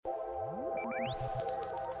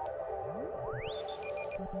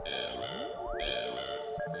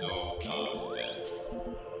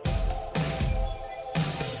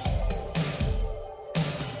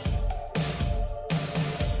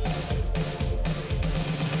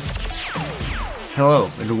Hello,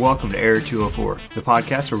 and welcome to Error 204, the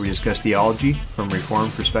podcast where we discuss theology from a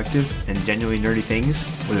Reformed perspective and genuinely nerdy things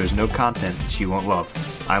where there's no content that you won't love.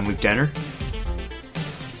 I'm Luke Denner.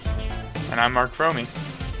 And I'm Mark Fromey.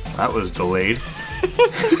 That was delayed.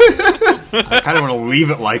 I kind of want to leave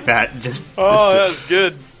it like that. That was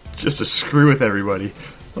good. Just to screw with everybody.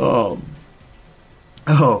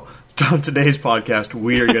 On today's podcast,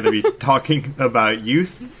 we are going to be talking about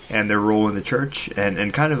youth and their role in the church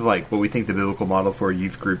and kind of like what we think the biblical model for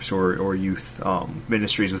youth groups or youth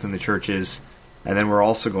ministries within the church is. And then we're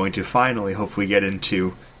also going to finally, hopefully, get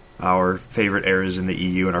into our favorite eras in the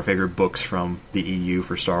EU and our favorite books from the EU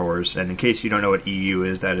for Star Wars. And in case you don't know what EU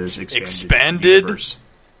is, that is Expanded Universe.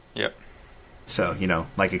 Yep. So,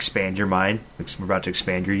 like expand your mind. We're about to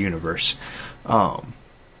expand your universe.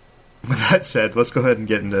 With that said, let's go ahead and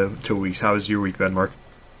get into weeks. How has your week been, Mark?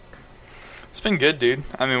 It's been good, dude.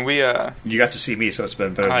 I mean, You got to see me, so it's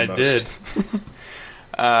been better than most. I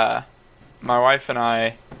did. My wife and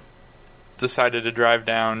I decided to drive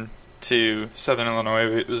down to Southern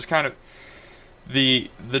Illinois. It was kind of... The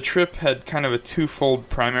trip had kind of a twofold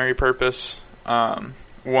primary purpose.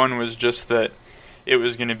 One was just that it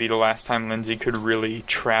was going to be the last time Lindsay could really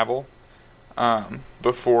travel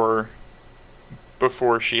before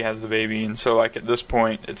she has the baby, and so like at this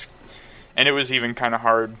point it was even kind of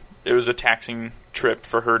hard. It was a taxing trip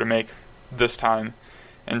for her to make this time,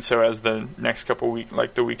 and so as the next couple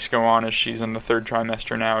the weeks go on, as she's in the third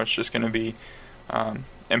trimester now, it's just going to be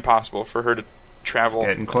impossible for her to travel. It's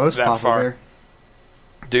getting close, that Papa far. Bear.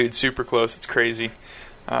 Dude, super close. It's crazy.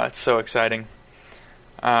 It's so exciting.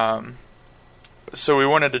 So we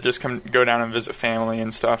wanted to just go down and visit family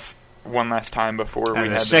and stuff one last time before we had the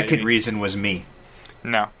baby. And the second reason was me.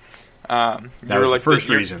 No. That was the first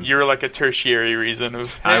reason. You were like a tertiary reason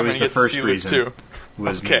of, hey, I I'm was going to the get first to see reason. Luke too.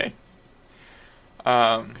 Was okay.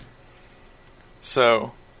 Me.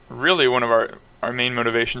 So, really one of our main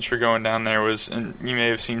motivations for going down there was, and you may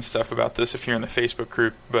have seen stuff about this if you're in the Facebook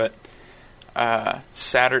group, but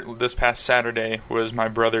this past Saturday was my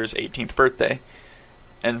brother's 18th birthday.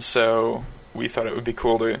 And so we thought it would be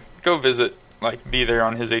cool to go visit, be there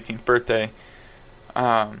on his 18th birthday.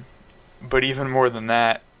 But even more than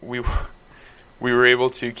that, we were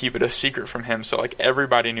able to keep it a secret from him. So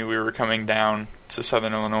everybody knew we were coming down to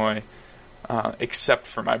Southern Illinois, except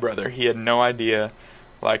for my brother. He had no idea.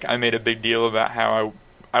 I made a big deal about how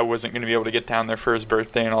I wasn't going to be able to get down there for his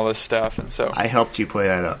birthday and all this stuff. And so I helped you play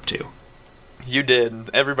that up too. You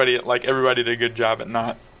did. Everybody did a good job at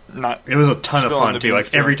not. It was a ton of fun too.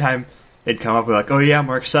 Every time it'd come up, we're like, "Oh yeah,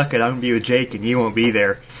 Mark, suck it. I'm gonna be with Jake, and you won't be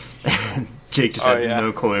there." And Jake just had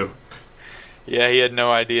no clue. Yeah, he had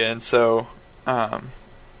no idea, and so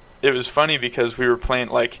it was funny because we were playing.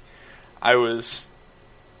 I was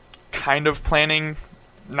kind of planning,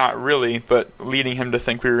 not really, but leading him to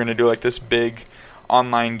think we were going to do this big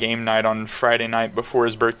online game night on Friday night before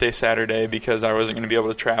his birthday Saturday because I wasn't going to be able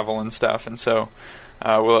to travel and stuff, and so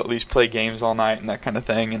we'll at least play games all night and that kind of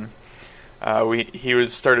thing. And he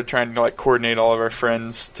started trying to coordinate all of our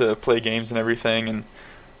friends to play games and everything,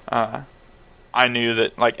 and I knew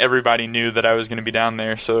that everybody knew that I was going to be down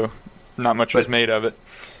there, so not much was made of it.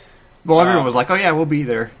 Well, everyone was like, "Oh yeah, we'll be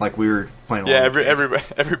there." We were playing along. Yeah,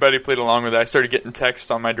 everybody played along with it. I started getting texts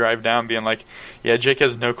on my drive down being like, "Yeah, Jake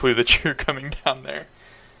has no clue that you're coming down there."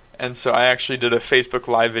 And so I actually did a Facebook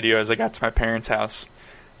Live video as I got to my parents' house,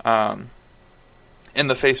 in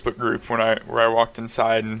the Facebook group where I walked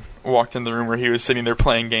inside and walked in the room where he was sitting there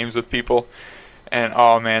playing games with people. And,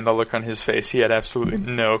 oh, man, the look on his face. He had absolutely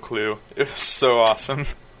no clue. It was so awesome.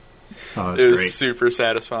 Oh, it was great. Super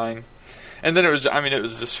satisfying. And then it was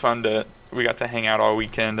just fun we got to hang out all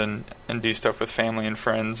weekend and do stuff with family and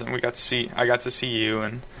friends. And I got to see you.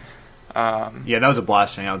 And yeah, that was a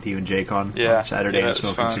blast hanging out with you and Jake on Saturday and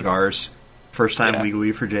smoking cigars. First time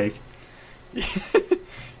legally for Jake.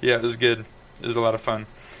 Yeah, it was good. It was a lot of fun.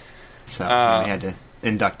 So we had to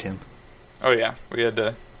induct him. Oh, yeah. We had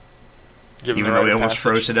to... Even though we almost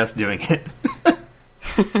froze to death doing it.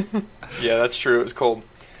 Yeah, that's true. It was cold.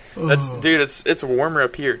 Dude, it's warmer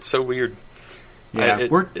up here. It's so weird. Yeah,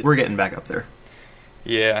 we're getting back up there.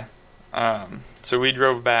 Yeah. So we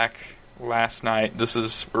drove back last night. This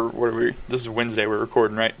is Wednesday we're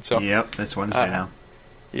recording, right? So yep, it's Wednesday now.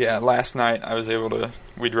 Yeah, last night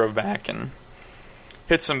we drove back and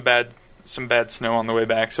hit some bad snow on the way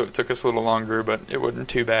back, so it took us a little longer, but it wasn't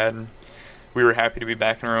too bad. And we were happy to be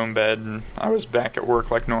back in our own bed, and I was back at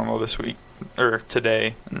work like normal this week, or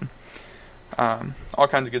today, and all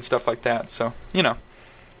kinds of good stuff like that. So,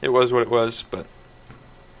 it was what it was, but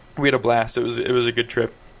we had a blast. It was a good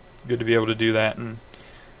trip. Good to be able to do that, and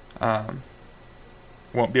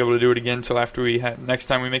won't be able to do it again until after next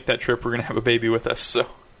time we make that trip. We're gonna have a baby with us. So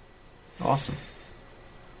awesome.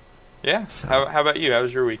 Yeah. So, how about you? How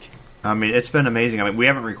was your week? I mean, it's been amazing. I mean, we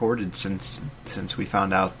haven't recorded since we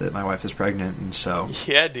found out that my wife is pregnant, and so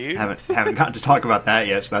yeah, dude, haven't gotten to talk about that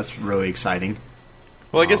yet. So that's really exciting.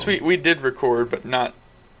 Well, I guess we did record, but not.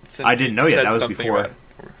 Since I didn't know yet. That was before.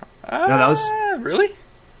 No, that was really.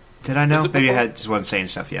 Did I know? Maybe I just wasn't saying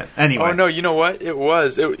stuff yet. Anyway. Oh no! You know what? It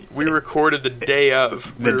was. We recorded the day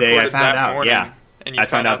of. The day I found out. Morning, yeah. And you I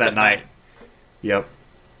found out that night. Yep.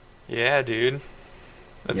 Yeah, dude.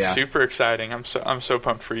 That's super exciting. I'm so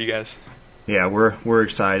pumped for you guys. Yeah, we're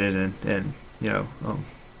excited and you know,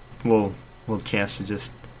 little chance to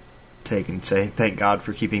just take and say thank God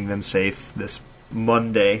for keeping them safe. This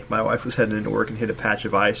Monday, my wife was heading into work and hit a patch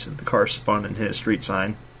of ice, and the car spun and hit a street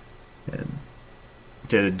sign, and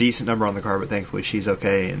did a decent number on the car, but thankfully she's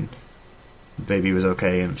okay and the baby was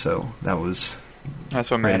okay, and so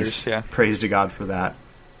that's what matters. Yeah, praise to God for that.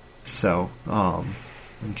 So,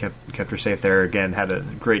 and kept her safe there. Again, had a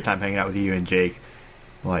great time hanging out with you and Jake.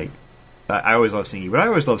 Like, I always love seeing you, but I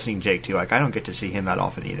always love seeing Jake too. Like, I don't get to see him that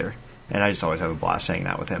often either, and I just always have a blast hanging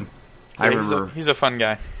out with him. Yeah, I remember he's a fun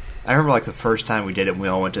guy. I remember like the first time we did it, we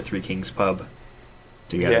all went to Three Kings Pub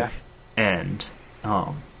together, and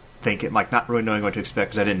thinking like not really knowing what to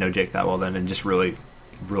expect because I didn't know Jake that well then, and just really,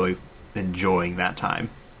 really enjoying that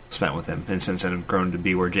time spent with him. And since then, I've grown to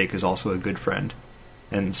be where Jake is also a good friend,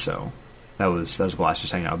 and so. That was a blast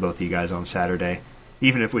just hanging out with both of you guys on Saturday.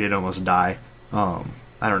 Even if we did almost die. I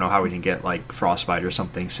don't know how we didn't get like frostbite or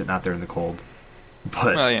something sitting out there in the cold.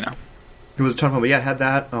 But well, you know. It was a ton of fun. But yeah, I had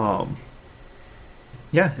that.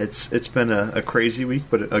 Yeah, it's been a crazy week,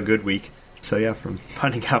 but a good week. So yeah, from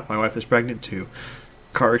finding out my wife is pregnant to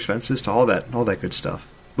car expenses to all that good stuff.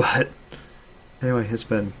 But anyway, it's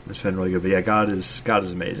been really good. But yeah, God is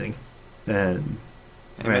amazing. And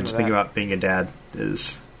man, just thinking about being a dad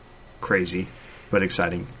is crazy, but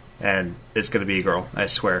exciting. And it's going to be a girl, I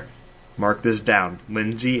swear. Mark this down.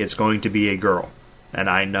 Lindsay, it's going to be a girl. And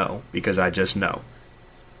I know, because I just know.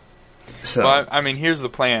 So, well, I mean, here's the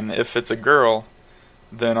plan. If it's a girl,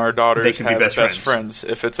 then our daughters have best friends.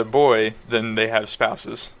 If it's a boy, then they have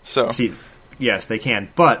spouses. So see, yes, they can.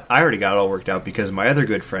 But I already got it all worked out because my other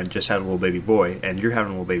good friend just had a little baby boy, and you're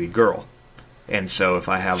having a little baby girl. And so if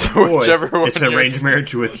I have a boy, it's an arranged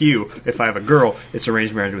marriage with you. If I have a girl, it's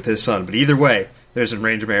arranged marriage with his son. But either way, there's an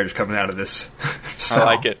arranged marriage coming out of this. So, I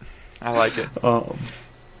like it.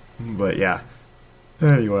 But yeah.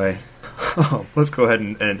 Anyway, let's go ahead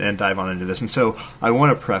and dive on into this. And so I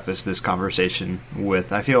want to preface this conversation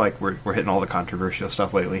with, I feel like we're hitting all the controversial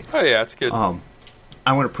stuff lately. Oh yeah, it's good.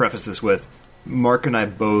 I want to preface this with, Mark and I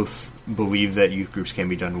both believe that youth groups can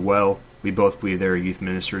be done well. We both believe there are youth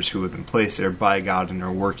ministers who have been placed there by God and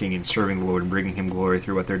are working and serving the Lord and bringing Him glory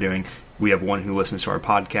through what they're doing. We have one who listens to our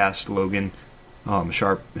podcast, Logan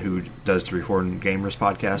Sharp, who does the Reformed Gamers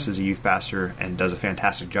podcast, is a youth pastor and does a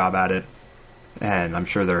fantastic job at it. And I'm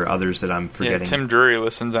sure there are others that I'm forgetting. Yeah, Tim Drury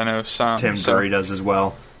listens. I know some. Tim Drury does as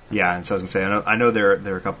well. Yeah, and so I was going to say, I know there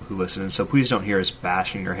are a couple who listen, and so please don't hear us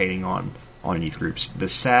bashing or hating on youth groups. The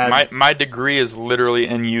sad... My degree is literally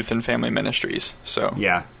in youth and family ministries, so...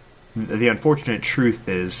 Yeah. The unfortunate truth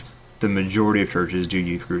is the majority of churches do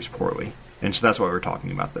youth groups poorly. And so that's why we're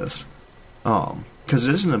talking about this. Because it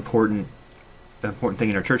is an important thing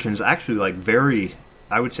in our church, and it's actually like very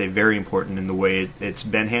important in the way it's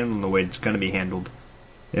been handled and the way it's going to be handled,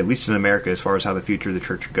 at least in America, as far as how the future of the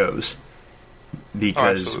church goes.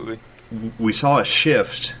 Because we saw a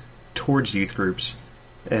shift towards youth groups,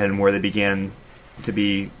 and where they began to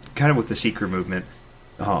be, kind of with the seeker movement,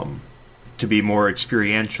 to be more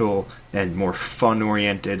experiential and more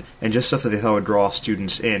fun-oriented, and just stuff that they thought would draw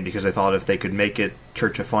students in, because they thought if they could make it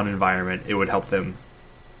church a fun environment, it would help them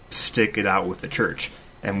stick it out with the church.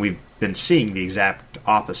 And we've been seeing the exact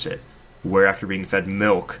opposite, where after being fed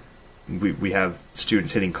milk, we have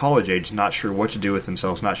students hitting college age, not sure what to do with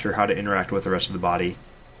themselves, not sure how to interact with the rest of the body,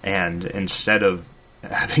 and instead of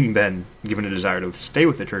having been given a desire to stay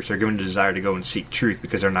with the church, they're given a desire to go and seek truth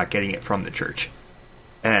because they're not getting it from the church.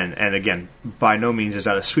 And again, by no means is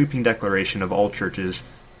that a sweeping declaration of all churches.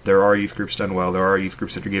 There are youth groups done well, there are youth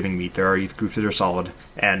groups that are giving meat, there are youth groups that are solid,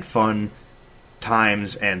 and fun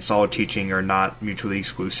times and solid teaching are not mutually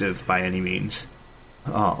exclusive by any means.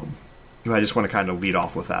 I just want to kind of lead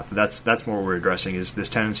off with that. That's more what we're addressing, is this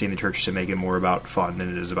tendency in the church to make it more about fun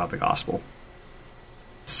than it is about the gospel.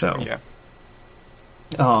 So, yeah.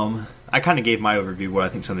 I kind of gave my overview of what I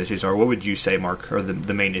think some of the issues are. What would you say, Mark, are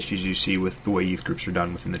the main issues you see with the way youth groups are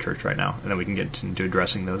done within the church right now? And then we can get into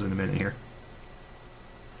addressing those in a minute here.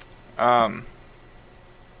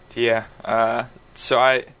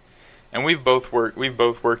 we've both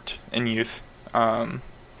worked in youth.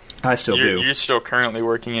 I still do. You're still currently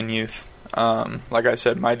working in youth. Like I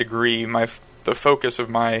said, my degree, the focus of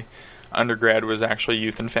my undergrad was actually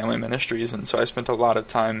youth and family ministries, and so I spent a lot of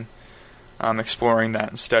time exploring that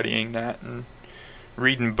and studying that and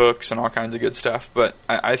reading books and all kinds of good stuff. But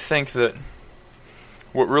I think that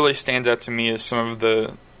what really stands out to me is some of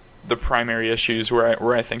the primary issues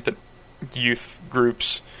where I think that youth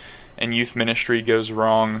groups and youth ministry goes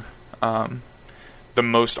wrong the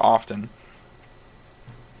most often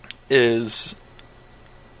is,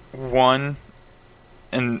 one,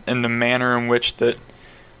 in the manner in which that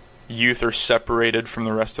youth are separated from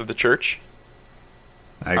the rest of the church.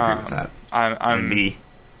 I agree with that.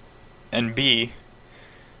 And B,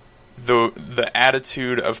 the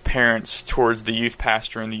attitude of parents towards the youth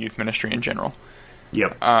pastor and the youth ministry in general.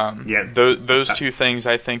 Yep. Those two things,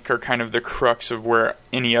 I think, are kind of the crux of where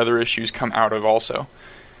any other issues come out of also.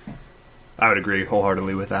 I would agree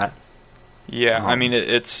wholeheartedly with that. Yeah, I mean,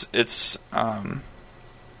 it's a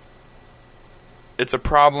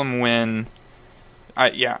problem when... I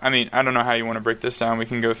don't know how you want to break this down. We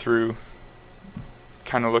can go through,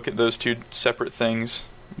 kind of look at those two separate things.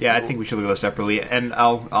 Yeah, I think we should look at those separately, and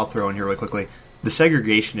I'll throw in here really quickly. The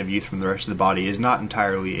segregation of youth from the rest of the body is not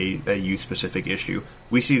entirely a youth-specific issue.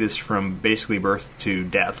 We see this from basically birth to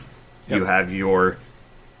death. Yep. You have your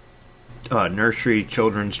nursery,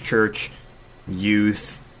 children's church,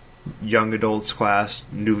 youth, young adults class,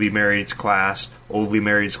 newly marrieds class, oldly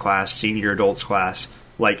marrieds class, senior adults class.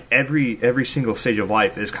 Like, every single stage of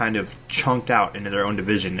life is kind of chunked out into their own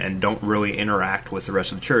division and don't really interact with the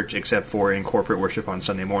rest of the church except for in corporate worship on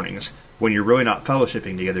Sunday mornings. When you're really not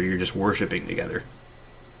fellowshipping together, you're just worshiping together.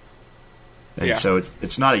 And so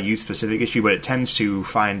it's not a youth-specific issue, but it tends to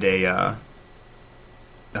find a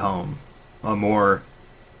more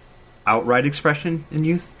outright expression in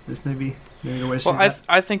youth. This maybe the way to say that.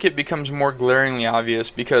 I think it becomes more glaringly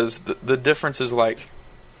obvious because the difference is like...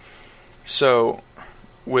 So...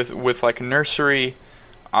 With like nursery,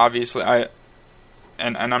 obviously,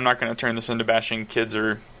 and I'm not going to turn this into bashing kids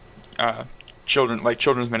or children, like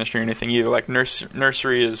children's ministry or anything either. Like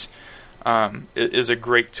nursery is a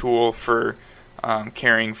great tool for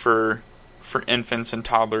caring for infants and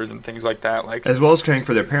toddlers and things like that. Like, as well as caring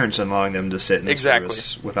for their parents and allowing them to sit in the exactly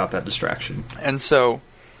service without that distraction. And so,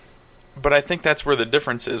 but I think that's where the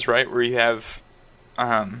difference is, right? Where you have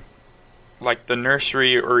like the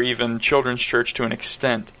nursery or even children's church to an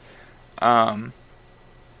extent,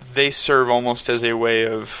 they serve almost as a way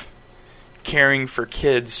of caring for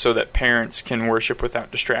kids so that parents can worship without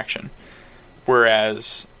distraction.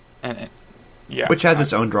 Whereas, which has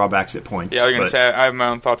its own drawbacks at points. Yeah, I was going to say, I have my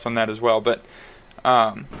own thoughts on that as well, but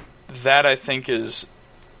that I think is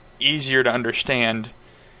easier to understand.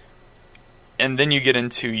 And then you get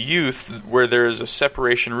into youth where there is a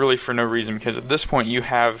separation really for no reason, because at this point you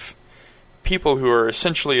have people who are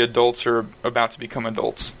essentially adults or about to become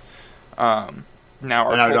adults. Now, and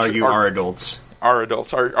I would argue are adults. Are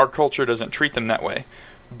adults. Our culture doesn't treat them that way,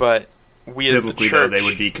 but we as biblically, the church though, they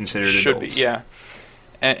would be considered should adults. Be, yeah.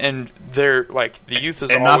 And they're like the youth is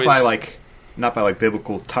and always not by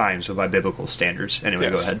biblical times, but by biblical standards. Anyway,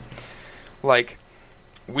 yes. Go ahead. Like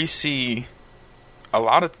we see a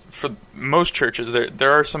lot of, for most churches,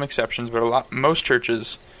 there are some exceptions, but most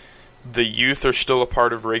churches, the youth are still a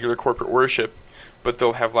part of regular corporate worship, but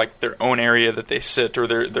they'll have like their own area that they sit, or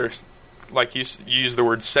they're like you use the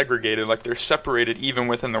word segregated, like they're separated even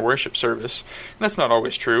within the worship service. And that's not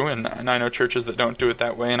always true, and I know churches that don't do it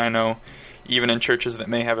that way, and I know even in churches that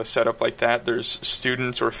may have a setup like that, there's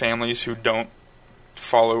students or families who don't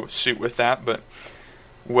follow suit with that. But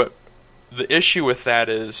what the issue with that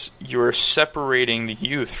is you're separating the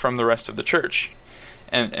youth from the rest of the church,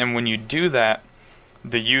 and when you do that,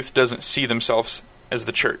 the youth doesn't see themselves as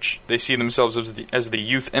the church. They see themselves as the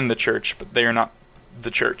youth in the church, but they are not the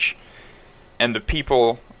church. And the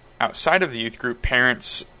people outside of the youth group,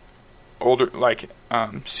 parents, older, like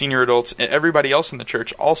senior adults, everybody else in the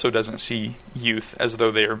church also doesn't see youth as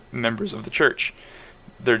though they are members of the church.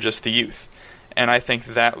 They're just the youth. And I think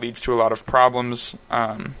that leads to a lot of problems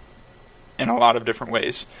in a lot of different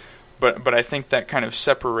ways. But I think that kind of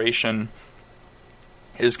separation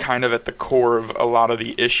is kind of at the core of a lot of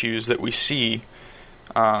the issues that we see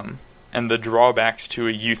and the drawbacks to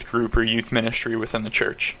a youth group or youth ministry within the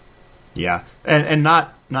church. Yeah, and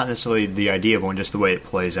not necessarily the idea of one, just the way it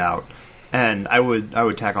plays out. And I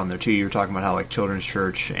would tack on there too. You were talking about how like children's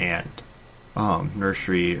church and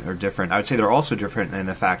nursery are different. I would say they're also different in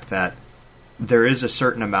the fact that there is a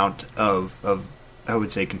certain amount of I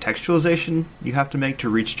would say contextualization you have to make to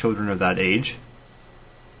reach children of that age.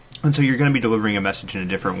 And so you're going to be delivering a message in a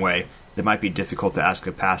different way that might be difficult to ask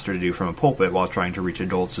a pastor to do from a pulpit while trying to reach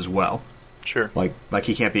adults as well. Sure. Like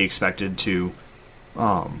he can't be expected to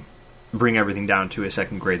bring everything down to a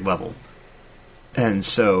second grade level. And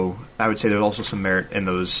so I would say there's also some merit in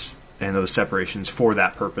those separations for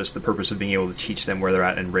that purpose, the purpose of being able to teach them where they're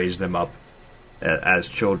at and raise them up as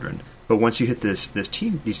children. But once you hit these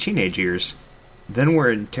teenage years, then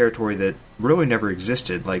we're in territory that really never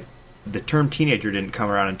existed. Like, the term teenager didn't come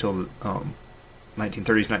around until the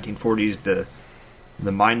 1930s, 1940s.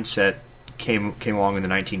 The mindset came along in the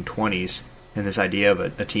 1920s, and this idea of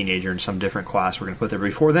a teenager in some different class we're going to put there.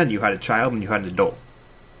 Before then, you had a child and you had an adult.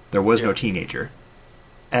 There was no teenager.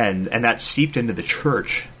 And that seeped into the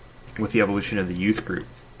church with the evolution of the youth group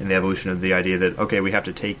and the evolution of the idea that, okay, we have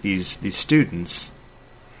to take these students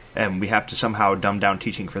and we have to somehow dumb down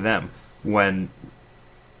teaching for them, when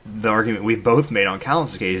the argument we both made on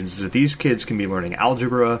countless occasions is that these kids can be learning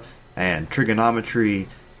algebra and trigonometry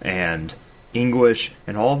and English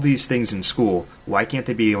and all of these things in school. Why can't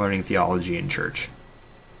they be learning theology in church?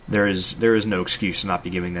 There is no excuse to not be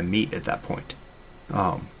giving them meat at that point.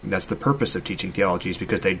 That's the purpose of teaching theology, is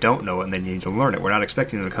because they don't know it and they need to learn it. We're not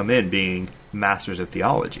expecting them to come in being masters of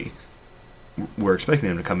theology. We're expecting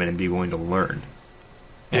them to come in and be willing to learn.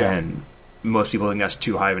 Yeah. And most people think that's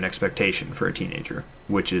too high of an expectation for a teenager,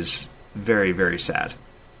 which is very, very sad,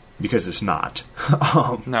 because it's not.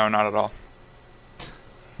 No, not at all.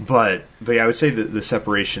 But yeah, I would say that the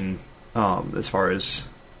separation, as far as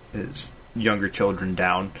younger children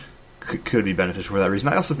down, could be beneficial for that reason.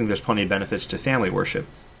 I also think there's plenty of benefits to family worship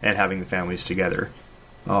and having the families together.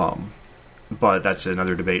 But that's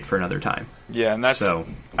another debate for another time. Yeah, and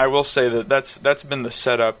I will say that's been the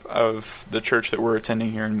setup of the church that we're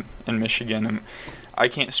attending here in Michigan. And I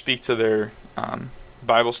can't speak to their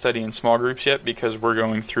Bible study and small groups yet, because we're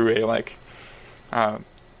going through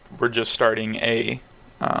we're just starting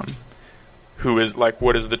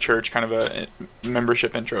what is the church, kind of a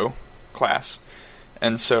membership intro class.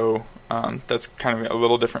 And so that's kind of a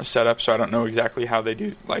little different setup, so I don't know exactly how they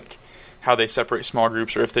do, how they separate small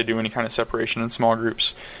groups, or if they do any kind of separation in small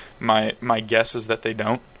groups. My guess is that they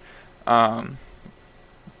don't. But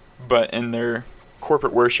in their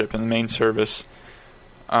corporate worship, in the main service,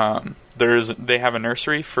 they have a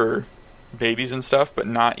nursery for babies and stuff, but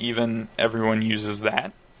not even everyone uses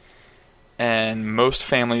that. And most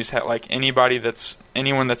families have,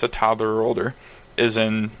 anyone that's a toddler or older is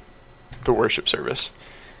in the worship service.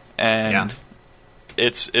 And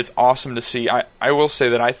it's awesome to see. I will say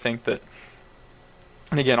that I think that,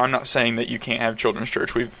 and again, I'm not saying that you can't have children's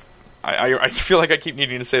church. I feel like I keep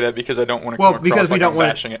needing to say that because I don't want to come across like I'm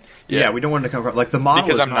bashing it. Yeah, we don't want to come across the model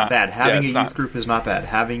because is not bad. Having a youth group is not bad.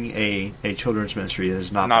 Having a children's ministry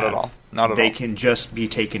is not bad. At all. Not at all. They can just be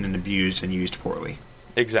taken and abused and used poorly.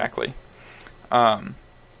 Exactly. But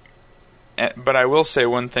I will say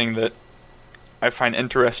one thing that I find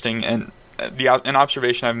interesting, and an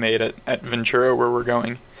observation I've made at Ventura, where we're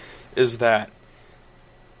going, is that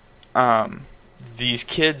these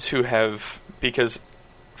kids who have, because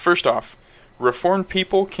first off, Reformed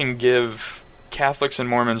people can give Catholics and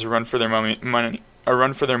Mormons a run for their money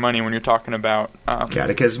when you're talking about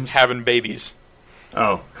catechisms, having babies.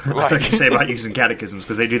 Oh, I thought you say about using catechisms,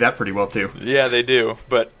 because they do that pretty well too. Yeah, they do.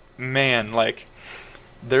 But man,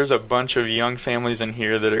 there's a bunch of young families in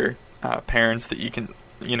here that are parents that you can,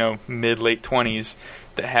 mid-late 20s,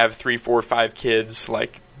 that have 3, 4, 5 kids.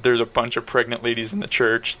 There's a bunch of pregnant ladies in the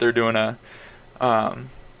church. They're doing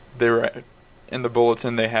they were in the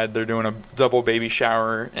bulletin. They're doing a double baby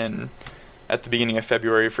shower at the beginning of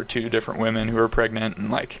February for 2 different women who are pregnant, and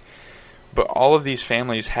but all of these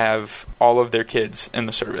families have all of their kids in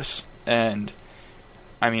the service. And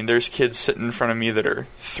I mean, there's kids sitting in front of me that are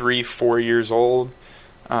 3, 4 years old,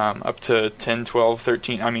 up to 10, 12,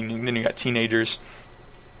 13. I mean, then you got teenagers.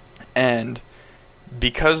 And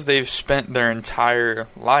because they've spent their entire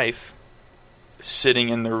life sitting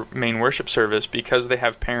in the main worship service, because they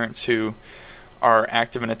have parents who are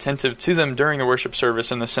active and attentive to them during the worship service,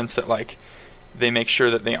 in the sense that they make sure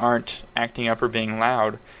that they aren't acting up or being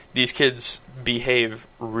loud, these kids behave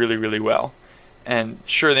really, really well. And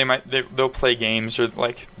sure, they'll play games, or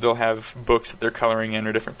they'll have books that they're coloring in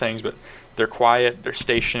or different things, but they're quiet, they're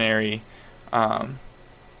stationary,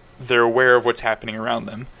 they're aware of what's happening around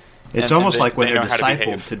them. It's almost like when they're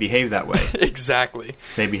discipled to behave that way. Exactly.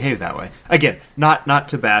 They behave that way. Again, not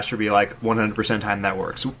to bash or be 100% time that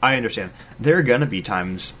works. I understand. There are going to be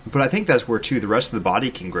times, but I think that's where, too, the rest of the body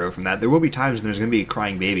can grow from that. There will be times when there's going to be a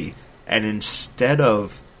crying baby, and instead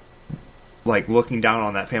of looking down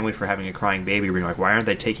on that family for having a crying baby, being why aren't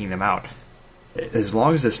they taking them out? as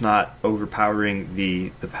long as it's not overpowering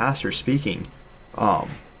the pastor speaking, I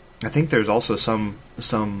think there's also some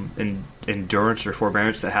endurance or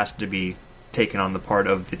forbearance that has to be taken on the part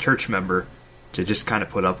of the church member to just kind of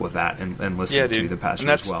put up with that and listen to the pastor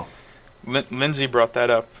as well. Lindsay brought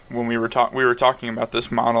that up when we were talking about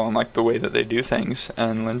this model and like the way that they do things,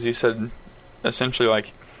 and Lindsay said essentially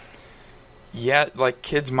like, yeah, like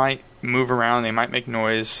kids might move around, they might make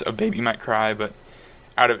noise, a baby might cry, but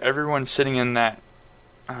out of everyone sitting in that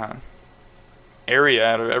area,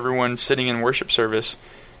 out of everyone sitting in worship service,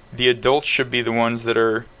 the adults should be the ones that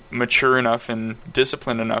are mature enough and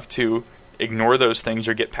disciplined enough to ignore those things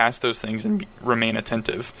or get past those things and remain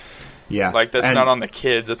attentive. Yeah. Like, that's not on the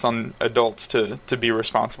kids, it's on adults to be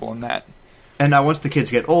responsible in that. And now once the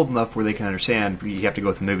kids get old enough where they can understand, you have to go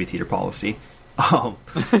with the movie theater policy.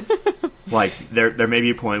 Like, there may be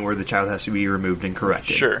a point where the child has to be removed and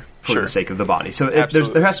corrected. Sure. For the sake of the body. So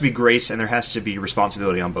there has to be grace and there has to be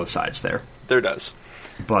responsibility on both sides there. There does.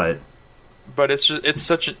 But it's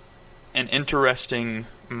such an interesting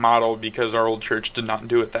model because our old church did not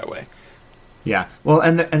do it that way. Yeah. Well,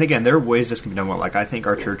 and again, there are ways this can be done well. Like, I think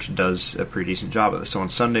our church does a pretty decent job of this. So on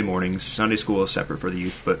Sunday mornings, Sunday school is separate for the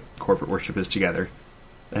youth, but corporate worship is together.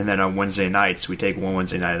 And then on Wednesday nights, we take one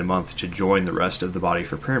Wednesday night a month to join the rest of the body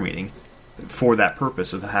for prayer meeting for that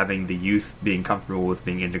purpose of having the youth being comfortable with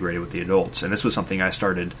being integrated with the adults. And this was something I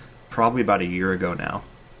started probably about a year ago now.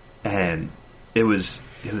 And it was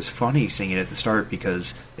funny seeing it at the start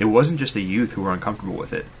because it wasn't just the youth who were uncomfortable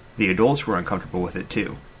with it. The adults were uncomfortable with it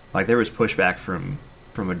too. Like, there was pushback from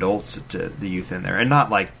adults to the youth in there. And not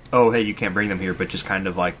like, oh, hey, you can't bring them here, but just kind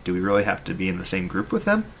of like, do we really have to be in the same group with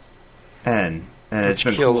them? And it's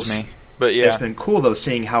been kills cool. me. But yeah. It's been cool, though,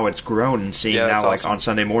 seeing how it's grown and seeing now, like, awesome. on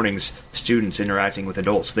Sunday mornings, students interacting with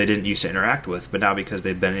adults they didn't used to interact with. But now because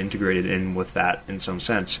they've been integrated in with that in some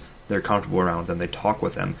sense, they're comfortable around them, they talk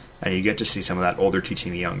with them, and you get to see some of that older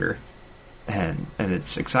teaching the younger. And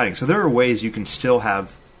it's exciting. So there are ways you can still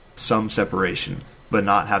have some separation, but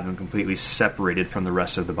not have them completely separated from the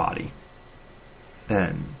rest of the body.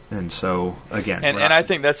 And so again, and I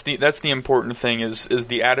think that's the important thing is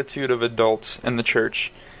the attitude of adults in the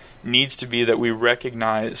church needs to be that we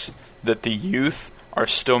recognize that the youth are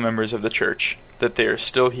still members of the church, that they are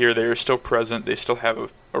still here, they are still present, they still have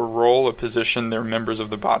a role, a position, they're members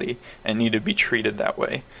of the body and need to be treated that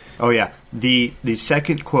way. Oh yeah, the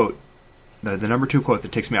second quote, the number 2 quote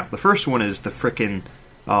that takes me off. The first one is the frickin'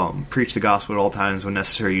 preach the gospel at all times when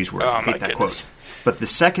necessary, use words. I hate that quote. But the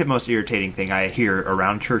second most irritating thing I hear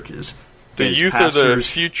around churches the is youth pastors, are the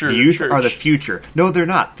future. The youth church. are the future. No, they're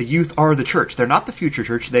not. The youth are the church. They're not the future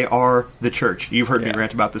church. They are the church. You've heard me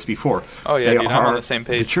rant about this before. Oh yeah, they dude, I'm on the same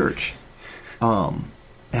page. The church. And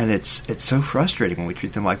it's so frustrating when we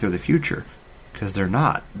treat them like they're the future because they're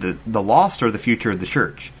not. The lost are the future of the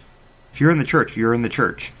church. If you're in the church, you're in the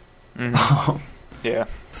church. Mm-hmm. Yeah.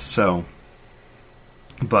 So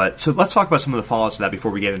let's talk about some of the fallouts of that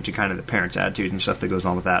before we get into kind of the parents' attitudes and stuff that goes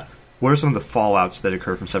on with that. What are some of the fallouts that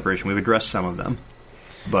occur from separation? We've addressed some of them,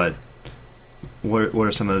 but what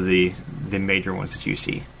are some of the major ones that you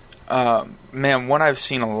see? Man, one I've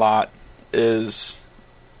seen a lot is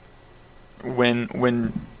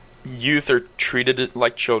when youth are treated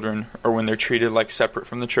like children or when they're treated like separate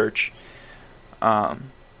from the church,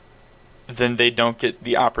 then they don't get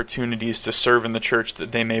the opportunities to serve in the church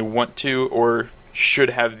that they may want to or should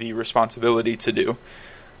have the responsibility to do.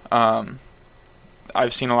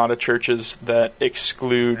 I've seen a lot of churches that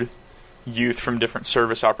exclude youth from different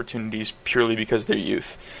service opportunities purely because they're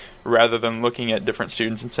youth, rather than looking at different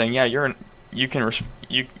students and saying, "Yeah, you're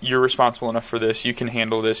responsible enough for this. You can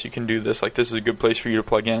handle this. You can do this. Like, this is a good place for you to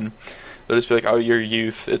plug in." They'll just be like, "Oh, you're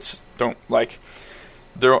youth."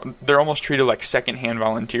 They're almost treated like secondhand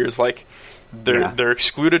volunteers. Like, they're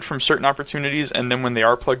excluded from certain opportunities, and then when they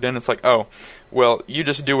are plugged in, it's like, oh, well, you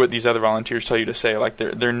just do what these other volunteers tell you to say. Like,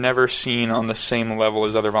 they're never seen on the same level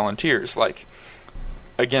as other volunteers. Like,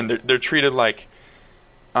 again, they're treated like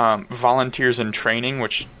volunteers in training,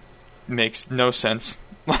 which makes no sense.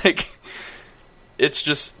 Like, it's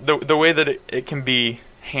just the way that it can be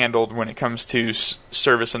handled when it comes to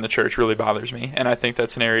service in the church really bothers me, and I think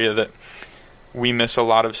that's an area that we miss a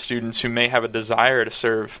lot of students who may have a desire to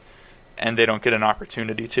serve and they don't get an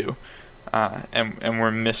opportunity to, and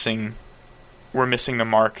we're missing the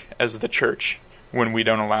mark as the church when we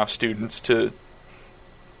don't allow students to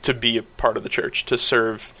be a part of the church, to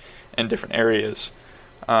serve in different areas.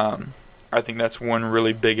 I think that's one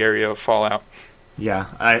really big area of fallout. Yeah,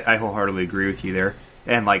 I wholeheartedly agree with you there.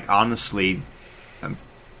 And, like, honestly,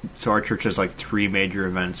 so our church has, like, 3 major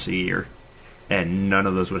events a year, and none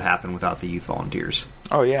of those would happen without the youth volunteers.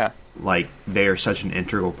 Oh, yeah. like they are such an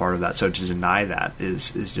integral part of that. So to deny that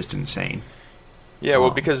is just insane. Yeah,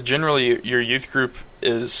 well, because generally your youth group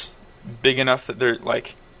is big enough that they're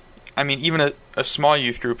like, I mean, even a small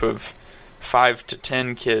youth group of 5 to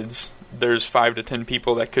 10 kids, there's 5 to 10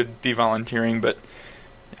 people that could be volunteering, but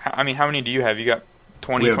I mean, how many do you have? You got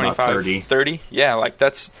 20, we have 25, about 30. 30? Yeah, like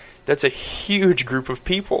that's a huge group of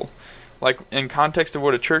people. Like, in context of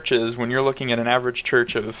what a church is, when you're looking at an average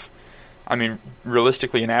church of, I mean,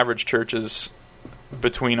 realistically, an average church is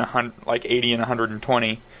between 80 and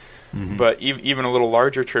 120. Mm-hmm. But even a little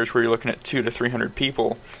larger church where you're looking at 200 to 300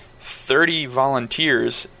 people, 30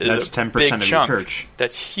 volunteers is that's a 10% big of chunk. your church.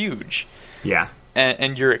 That's huge. Yeah.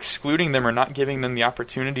 And you're excluding them or not giving them the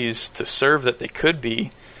opportunities to serve that they could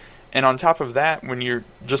be. And on top of that, when you're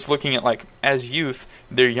just looking at, like, as youth,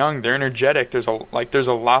 they're young, they're energetic. There's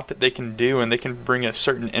a lot that they can do, and they can bring a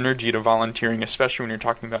certain energy to volunteering, especially when you're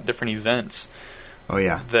talking about different events. Oh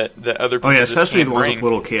yeah. That other people. Oh yeah, especially the ones bring. with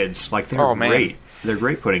little kids. Like they're great. They're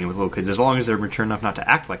great putting it with little kids as long as they're mature enough not to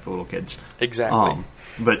act like the little kids. Exactly.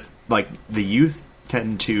 But like the youth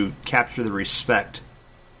tend to capture the respect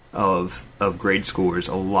of grade schoolers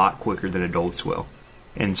a lot quicker than adults will.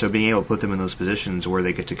 And so being able to put them in those positions where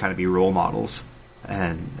they get to kind of be role models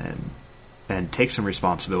and take some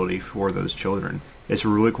responsibility for those children, it's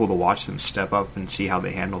really cool to watch them step up and see how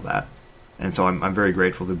they handle that. And so I'm very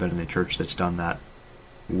grateful to have been in a church that's done that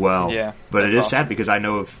well. Yeah, but it is sad because I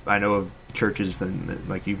know of churches that,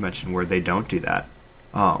 like you've mentioned, where they don't do that.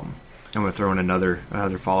 I'm going to throw in another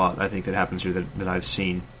fallout I think that happens here that I've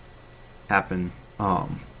seen happen.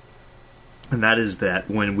 And that is that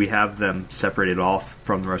when we have them separated off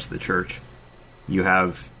from the rest of the church, you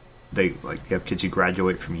have kids who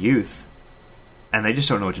graduate from youth, and they just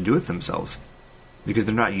don't know what to do with themselves because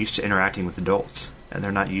they're not used to interacting with adults, and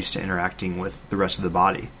they're not used to interacting with the rest of the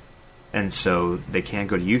body. And so they can't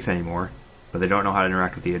go to youth anymore, but they don't know how to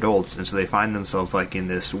interact with the adults, and so they find themselves like in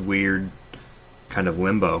this weird kind of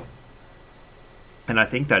limbo. And I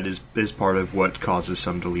think that is part of what causes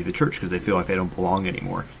some to leave the church, because they feel like they don't belong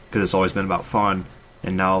anymore, because it's always been about fun,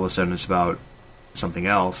 and now all of a sudden it's about something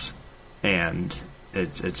else, and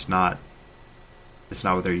it's not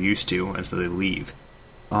what they're used to, and so they leave.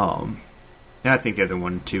 And I think the other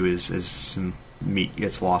one too is some meat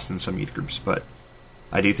gets lost in some youth groups, but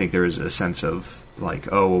I do think there is a sense of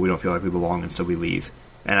like, oh well, we don't feel like we belong, and so we leave.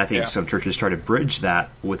 And I think some churches try to bridge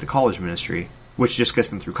that with the college ministry, which just gets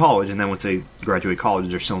them through college, and then once they graduate college,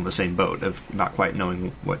 they're still in the same boat of not quite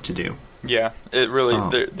knowing what to do. Yeah, it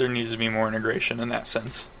really there needs to be more integration in that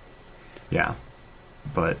sense. Yeah,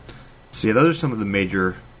 but so yeah, those are some of the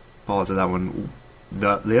major fallouts of that one.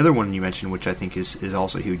 The other one you mentioned, which I think is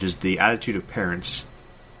also huge, is the attitude of parents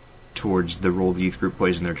towards the role the youth group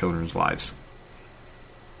plays in their children's lives.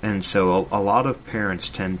 And so a lot of parents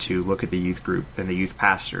tend to look at the youth group and the youth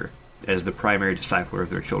pastor as the primary discipler of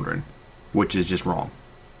their children, which is just wrong.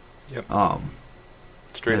 Yep.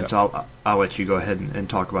 Straight up. So I'll let you go ahead and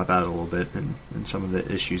talk about that a little bit and some of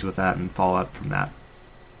the issues with that and fallout from that.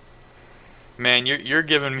 Man, you're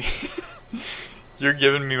giving me you're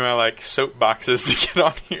giving me my like soapboxes to get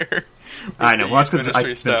on here. I know. Well, that's because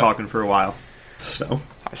I've been talking for a while. So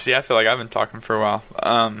see, I feel like I've been talking for a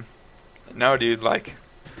while. No, dude, like,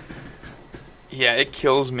 yeah, it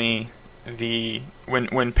kills me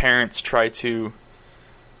when parents try to.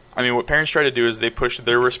 I mean, what parents try to do is they push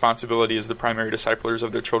their responsibility as the primary disciplers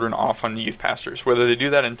of their children off on the youth pastors. Whether they do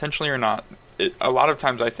that intentionally or not, a lot of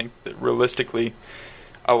times I think that realistically,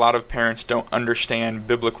 a lot of parents don't understand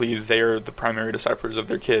biblically they're the primary disciplers of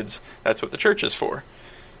their kids. That's what the church is for.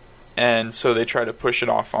 And so they try to push it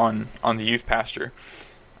off on the youth pastor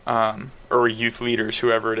or youth leaders,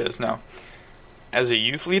 whoever it is. Now, as a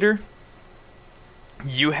youth leader,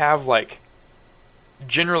 you have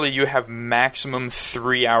generally you have maximum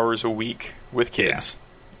 3 hours a week with kids.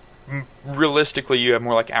 Yeah. Realistically, you have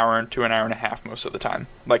more like hour to an hour and a half most of the time.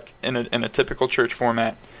 Like in a typical church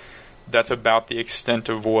format, that's about the extent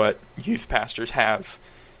of what youth pastors have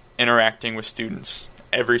interacting with students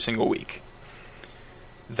every single week.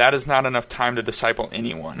 That is not enough time to disciple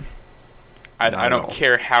anyone. I don't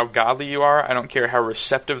care how godly you are. I don't care how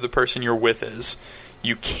receptive the person you're with is.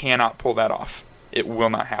 You cannot pull that off. It will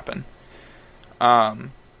not happen.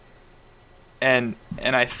 And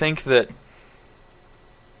I think that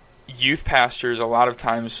youth pastors, a lot of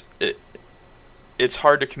times, it's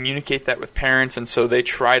hard to communicate that with parents, and so they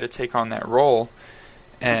try to take on that role.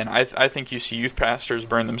 And I think you see youth pastors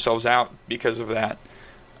burn themselves out because of that.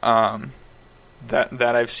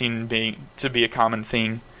 That I've seen to be a common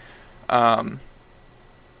theme. But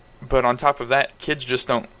on top of that, kids just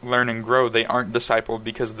don't learn and grow. They aren't discipled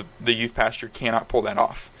because the youth pastor cannot pull that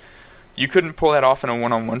off. you couldn't pull that off in a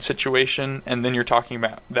one-on-one situation, and then you're talking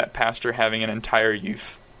about that pastor having an entire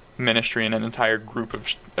youth ministry and an entire group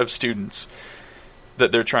of students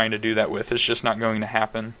that they're trying to do that with. It's just not going to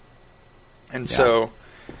happen. And so,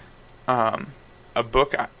 a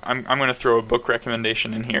book, I'm going to throw a book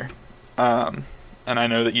recommendation in here. And I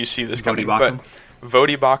know that you see this coming, but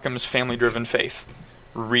Voddie Baucham's Family Driven Faith.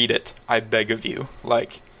 Read it, I beg of you.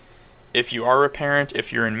 Like, if you are a parent,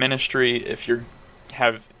 if you're in ministry, if you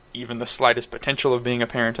have even the slightest potential of being a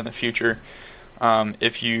parent in the future,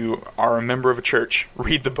 if you are a member of a church,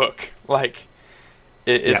 read the book. Like,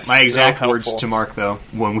 it's my exact so words to Mark, though,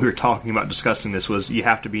 when we were talking about discussing this was, you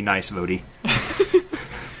have to be nice, Voddie.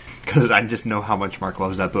 Because I just know how much Mark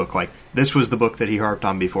loves that book. Like, this was the book that he harped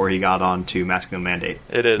on before he got on to Masculine Mandate.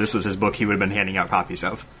 It is. This was his book he would have been handing out copies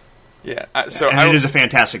of. Yeah. It is a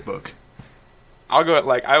fantastic book.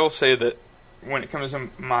 I will say that when it comes to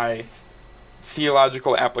my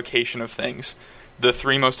theological application of things, the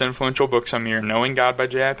 3 most influential books on me are Knowing God by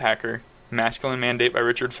J.I. Packer, Masculine Mandate by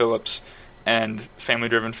Richard Phillips, and Family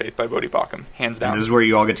Driven Faith by Voddie Baucham, hands down. And this is where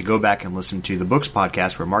you all get to go back and listen to the Books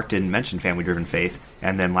podcast where Mark didn't mention Family Driven Faith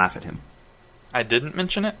and then laugh at him. I didn't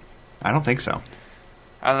mention it? I don't think so.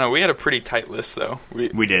 I don't know. We had a pretty tight list, though.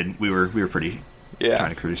 We did. We were pretty trying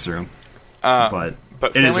to cruise through. But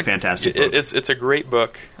it is a fantastic book. It's a great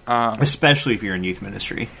book. Especially if you're in youth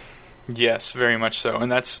ministry. Yes, very much so.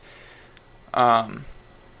 And that's...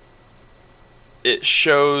 it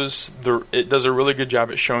does a really good job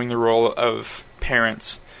at showing the role of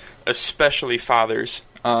parents, especially fathers,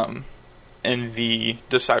 in the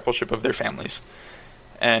discipleship of their families,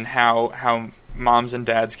 and how moms and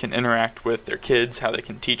dads can interact with their kids, how they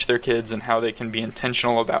can teach their kids, and how they can be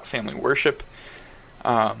intentional about family worship,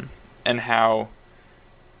 and how,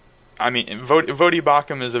 Voddie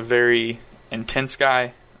Baucham is a very intense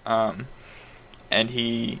guy, and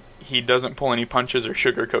he doesn't pull any punches or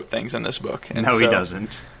sugarcoat things in this book. And no, he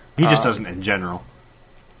doesn't. He just doesn't in general.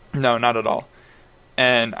 No, not at all.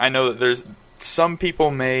 And I know that there's some people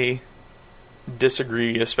may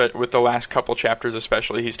disagree with the last couple chapters,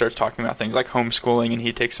 especially. He starts talking about things like homeschooling, and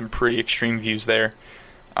he takes some pretty extreme views there.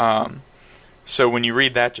 So when you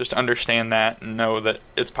read that, just understand that and know that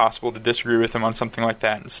it's possible to disagree with him on something like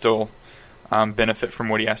that and still benefit from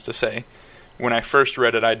what he has to say. When I first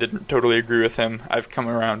read it, I didn't totally agree with him. I've come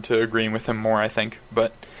around to agreeing with him more, I think.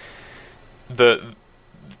 But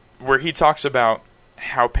where he talks about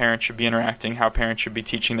how parents should be interacting, how parents should be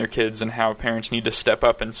teaching their kids, and how parents need to step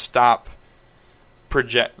up and stop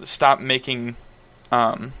making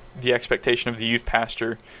the expectation of the youth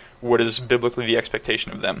pastor what is biblically the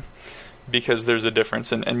expectation of them. Because there's a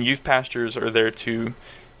difference. And youth pastors are there to,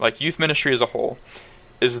 like, youth ministry as a whole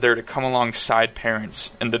is there to come alongside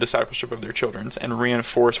parents in the discipleship of their children and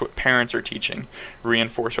reinforce what parents are teaching,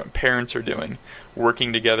 reinforce what parents are doing,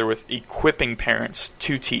 working together with equipping parents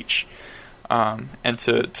to teach and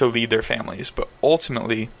to lead their families. But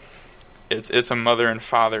ultimately, it's a mother and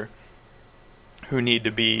father who need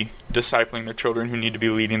to be discipling their children, who need to be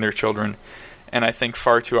leading their children. And I think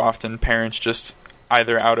far too often parents just,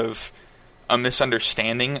 either out of a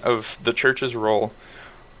misunderstanding of the church's role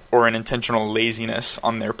or an intentional laziness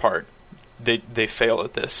on their part, they fail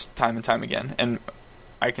at this time and time again. And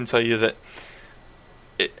I can tell you that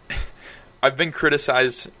I've been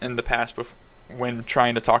criticized in the past when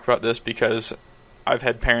trying to talk about this, because I've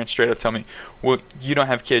had parents straight up tell me, well, you don't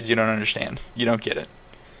have kids, you don't understand, you don't get it.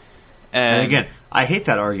 And again, I hate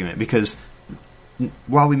that argument, because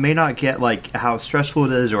while we may not get like how stressful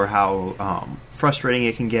it is or how frustrating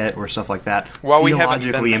it can get or stuff like that, while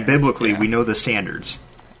theologically and biblically, we know the standards.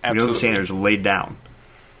 Absolutely. We know the standards are laid down.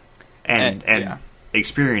 And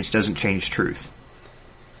experience doesn't change truth.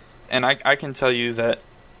 And I can tell you that,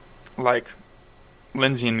 like,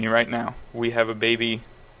 Lindsay and me right now, we have a baby,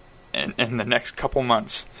 and in the next couple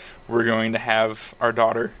months, we're going to have our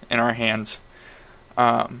daughter in our hands.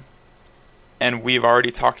 And we've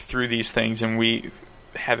already talked through these things, and we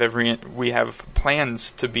have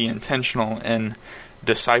plans to be intentional in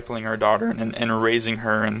discipling our daughter and raising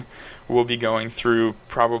her, and we'll be going through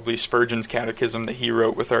probably Spurgeon's catechism that he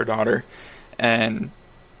wrote with our daughter, and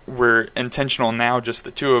we're intentional now, just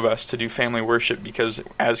the two of us, to do family worship, because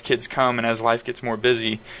as kids come and as life gets more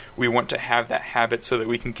busy, we want to have that habit so that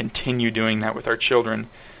we can continue doing that with our children,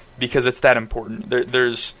 because it's that important.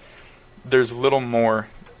 There's little more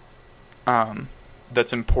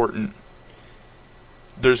that's important.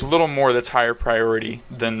 There's little more that's higher priority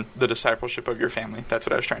than the discipleship of your family. That's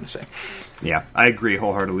what I was trying to say. Yeah, I agree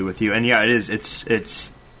wholeheartedly with you. And yeah, it is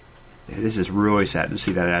just really sad to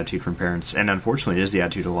see that attitude from parents. And unfortunately, it is the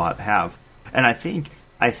attitude a lot have. And I think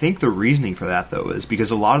I think the reasoning for that, though, is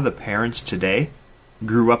because a lot of the parents today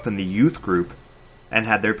grew up in the youth group and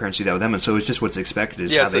had their parents do that with them, and so it's just what's expected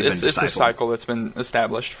is how they've been discipled. It's a cycle that's been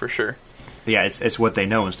established, for sure. Yeah, it's what they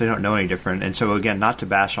know, and so they don't know any different. And so, again, not to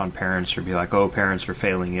bash on parents or be like, oh, parents are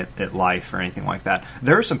failing at life or anything like that.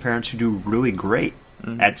 There are some parents who do really great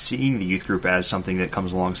at seeing the youth group as something that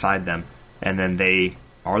comes alongside them, and then they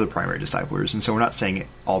are the primary disciplers. And so we're not saying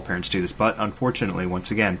all parents do this, but unfortunately,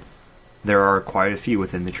 once again, there are quite a few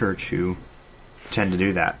within the church who tend to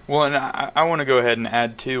do that. Well, and I want to go ahead and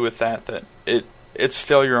add, too, with that it's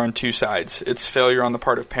failure on two sides. It's failure on the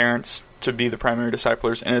part of parents to be the primary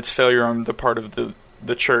disciplers, and it's failure on the part of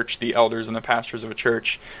the church, the elders and the pastors of a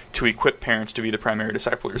church, to equip parents to be the primary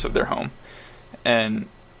disciplers of their home. And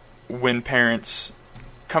when parents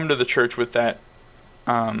come to the church with that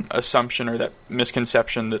assumption or that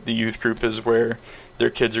misconception that the youth group is where their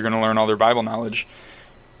kids are going to learn all their Bible knowledge,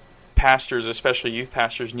 pastors, especially youth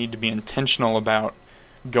pastors, need to be intentional about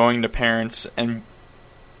going to parents and,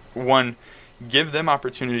 one, give them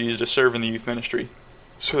opportunities to serve in the youth ministry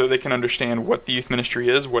so that they can understand what the youth ministry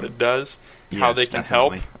is, what it does, how they can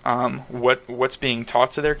help, what's being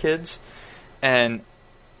taught to their kids. And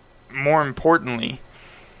more importantly,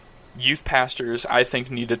 youth pastors, I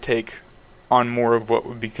think, need to take on more of what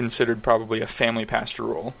would be considered probably a family pastor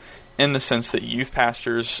role, in the sense that youth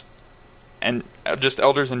pastors and just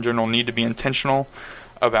elders in general need to be intentional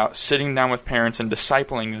about sitting down with parents and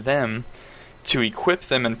discipling them to equip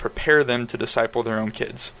them and prepare them to disciple their own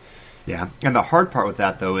kids. Yeah, and the hard part with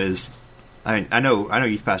that, though, is I know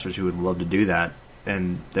youth pastors who would love to do that,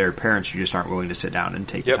 and their parents who just aren't willing to sit down and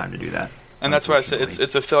take the time to do that. And that's why I say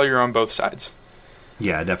it's a failure on both sides.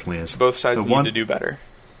 Yeah, it definitely is. Both sides need to do better.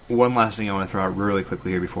 One last thing I want to throw out really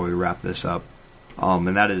quickly here before we wrap this up, and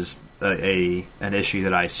that is an issue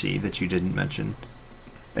that I see that you didn't mention.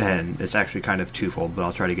 And it's actually kind of twofold, but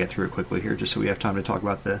I'll try to get through it quickly here just so we have time to talk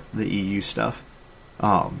about the EU stuff.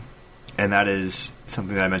 And that is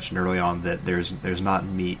something that I mentioned early on, that there's not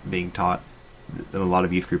meat being taught. A lot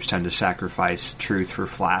of youth groups tend to sacrifice truth for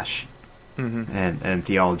flash and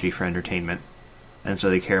theology for entertainment. And so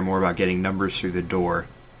they care more about getting numbers through the door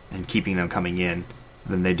and keeping them coming in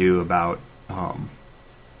than they do about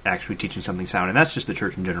actually teaching something sound. And that's just the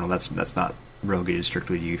church in general. That's not relegated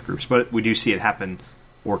strictly to youth groups. But we do see it happen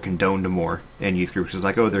or condoned more in youth groups. It's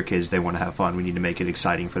like, oh, they're kids, they want to have fun. We need to make it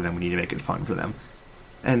exciting for them. We need to make it fun for them.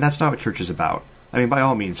 And that's not what church is about. I mean, by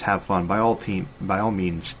all means, have fun. By all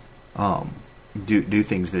means, do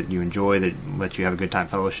things that you enjoy, that let you have a good time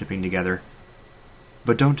fellowshipping together.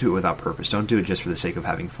 But don't do it without purpose. Don't do it just for the sake of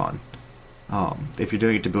having fun. If you're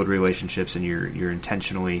doing it to build relationships and you're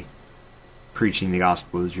intentionally preaching the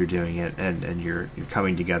gospel as you're doing it and you're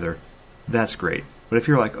coming together, that's great. But if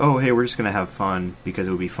you're like, oh, hey, we're just going to have fun because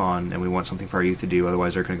it would be fun and we want something for our youth to do,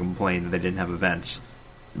 otherwise they're going to complain that they didn't have events,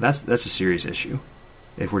 that's a serious issue.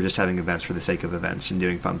 If we're just having events for the sake of events and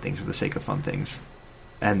doing fun things for the sake of fun things.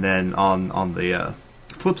 And then on the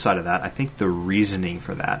flip side of that, I think the reasoning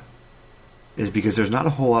for that is because there's not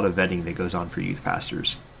a whole lot of vetting that goes on for youth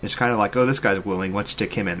pastors. It's kind of like, oh, this guy's willing, let's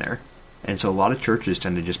stick him in there. And so a lot of churches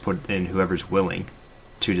tend to just put in whoever's willing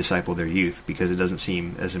to disciple their youth because it doesn't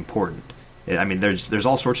seem as important. I mean, there's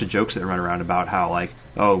all sorts of jokes that run around about how, like,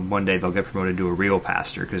 oh, one day they'll get promoted to a real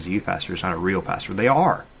pastor because the youth pastor is not a real pastor. They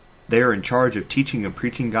are. They are in charge of teaching and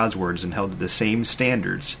preaching God's words and held to the same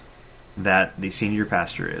standards that the senior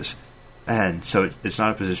pastor is. And so it's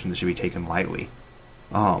not a position that should be taken lightly.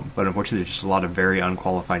 But unfortunately, there's just a lot of very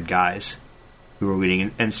unqualified guys who are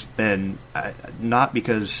leading. And not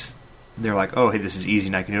because they're like, oh, hey, this is easy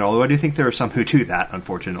and I can do it. Although I do think there are some who do that,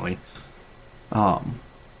 unfortunately.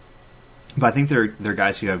 But I think they're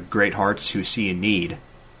guys who have great hearts, who see a need,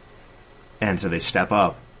 and so they step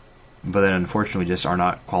up, but then unfortunately just are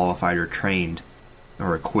not qualified or trained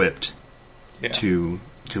or equipped to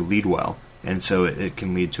lead well. And so it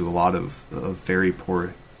can lead to a lot of very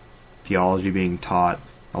poor theology being taught,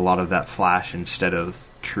 a lot of that flash instead of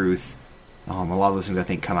truth. A lot of those things, I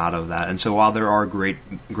think, come out of that. And so while there are great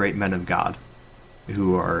men of God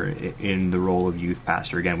who are in the role of youth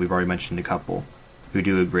pastor, again, we've already mentioned a couple who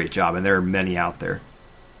do a great job, and there are many out there.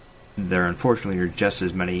 There, unfortunately, are just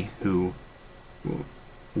as many who,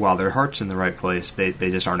 while their heart's in the right place, they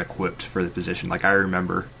just aren't equipped for the position. Like, I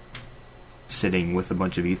remember sitting with a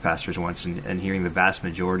bunch of youth pastors once and hearing the vast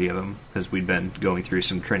majority of them, because we'd been going through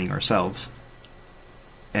some training ourselves,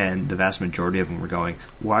 and the vast majority of them were going,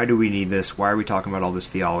 why do we need this? Why are we talking about all this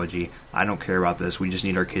theology? I don't care about this. We just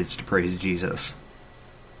need our kids to praise Jesus.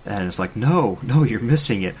 And it's like, no, you're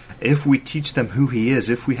missing it. If we teach them who he is,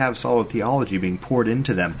 if we have solid theology being poured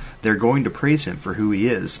into them, they're going to praise him for who he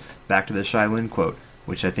is. Back to the Shai Linne quote.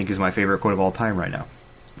 which I think is my favorite quote of all time right now.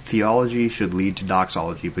 Theology should lead to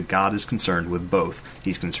doxology, but God is concerned with both.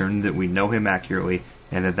 He's concerned that we know him accurately,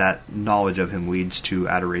 and that knowledge of him leads to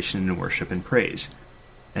adoration and worship and praise.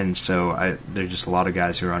 And so there's just a lot of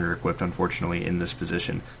guys who are under-equipped, unfortunately, in this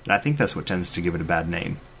position. And I think that's what tends to give it a bad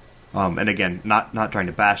name. And again, not trying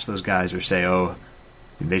to bash those guys or say, oh,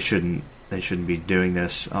 they shouldn't be doing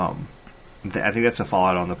this. I think that's a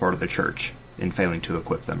fallout on the part of the church in failing to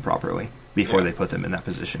equip them properly before they put them in that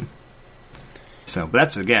position. So, but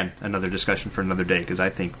that's, again, another discussion for another day, because I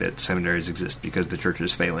think that seminaries exist because the church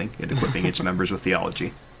is failing in equipping its members with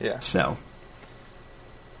theology. Yeah. So,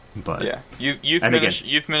 but... Yeah.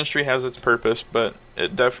 Youth ministry has its purpose, but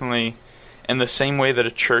it definitely, in the same way that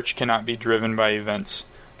a church cannot be driven by events,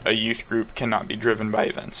 a youth group cannot be driven by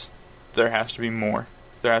events. There has to be more.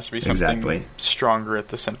 There has to be something stronger at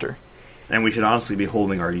the center. And we should honestly be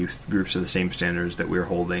holding our youth groups to the same standards that we would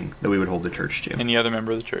hold the church to. Any other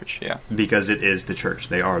member of the church, yeah. Because it is the church.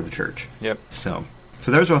 They are the church. Yep. So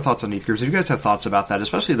there's our thoughts on youth groups. If you guys have thoughts about that,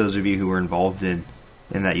 especially those of you who are involved in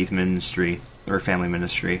that youth ministry or family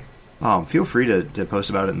ministry, feel free to post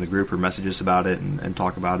about it in the group or message us about it and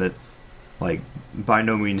talk about it. Like, by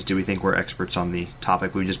no means do we think we're experts on the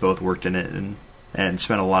topic. We just both worked in it and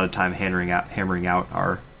spent a lot of time hammering out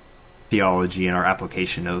our theology and our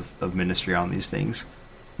application of ministry on these things.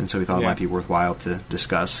 And so we thought it might be worthwhile to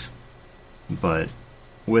discuss. But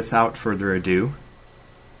without further ado,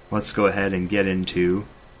 let's go ahead and get into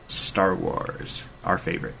Star Wars, our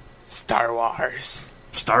favorite. Star Wars.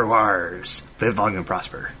 Star Wars. Live long and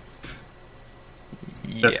prosper.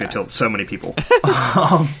 Yeah. That's going to tilt so many people.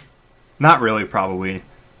 Not really, probably.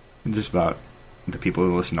 Just about the people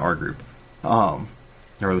who listen to our group. Or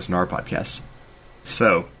listen to our podcast.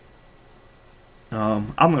 So,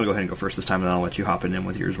 I'm going to go ahead and go first this time, and then I'll let you hop in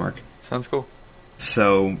with yours, Mark. Sounds cool.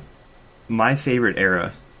 So, my favorite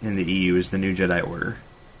era in the EU is the New Jedi Order,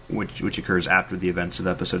 which occurs after the events of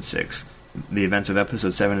Episode 6. The events of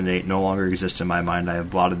Episode 7 and 8 no longer exist in my mind. I have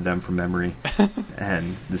blotted them from memory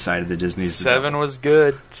and decided that Disney's... 7 was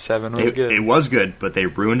good. 7 was good. It was good, but they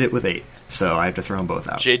ruined it with 8, so I have to throw them both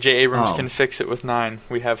out. J.J. Abrams can fix it with 9.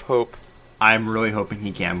 We have hope. I'm really hoping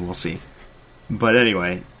he can. We'll see. But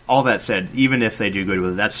anyway, all that said, even if they do good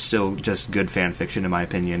with it, that's still just good fan fiction, in my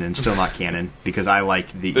opinion, and still not canon, because I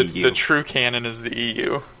like the EU. The true canon is the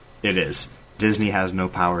EU. It is. Disney has no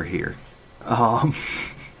power here.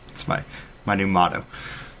 It's my new motto.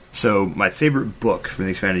 So, my favorite book from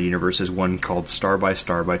the Expanded Universe is one called Star by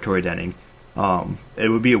Star by Troy Denning. It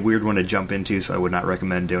would be a weird one to jump into, so I would not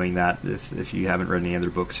recommend doing that if you haven't read any other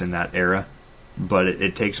books in that era. But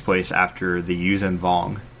it takes place after the Yuuzhan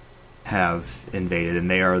Vong have invaded, and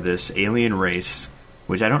they are this alien race,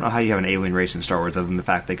 which I don't know how you have an alien race in Star Wars other than the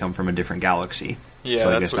fact they come from a different galaxy. Yeah,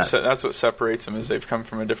 so that's what separates them, is they've come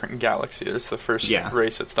from a different galaxy. It's the first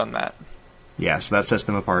race that's done that. Yeah, so that sets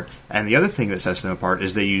them apart. And the other thing that sets them apart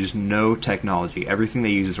is they use no technology. Everything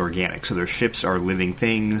they use is organic. So their ships are living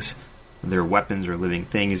things, their weapons are living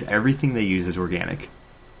things, everything they use is organic.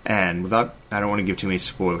 And I don't want to give too many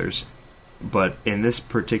spoilers, but in this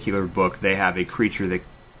particular book, they have a creature that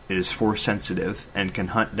is Force-sensitive and can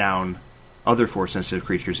hunt down other Force-sensitive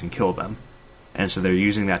creatures and kill them. And so they're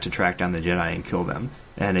using that to track down the Jedi and kill them.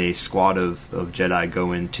 And a squad of Jedi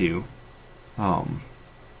go into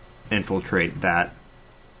infiltrate that,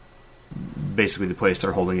 basically the place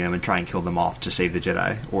they're holding them, and try and kill them off to save the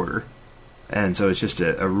Jedi Order. And so it's just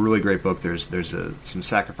a really great book. There's some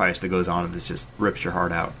sacrifice that goes on that just rips your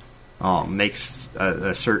heart out. Makes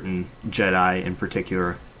a certain Jedi in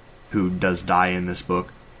particular who does die in this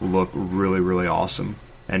book look really, really awesome.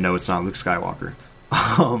 And no, it's not Luke Skywalker.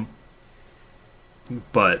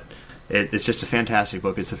 But it's just a fantastic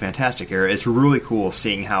book. It's a fantastic era. It's really cool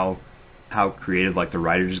seeing how creative like the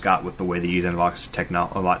writers got with the way they use not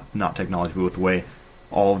technology, but with the way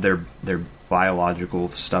all of their biological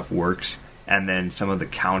stuff works. And then some of the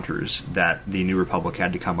counters that the New Republic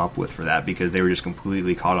had to come up with for that, because they were just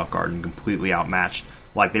completely caught off guard and completely outmatched.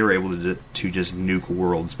 Like, they were able to just nuke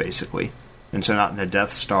worlds, basically. And so not in a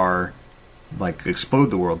Death Star, like, explode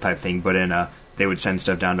the world type thing, but they would send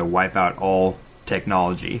stuff down to wipe out all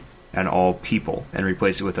technology and all people and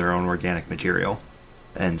replace it with their own organic material.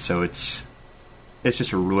 And so it's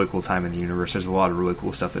just a really cool time in the universe. There's a lot of really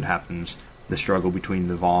cool stuff that happens. The struggle between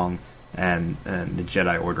the Vong and the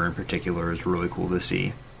Jedi Order in particular is really cool to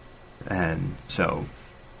see. And so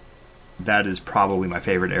that is probably my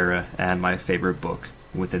favorite era and my favorite book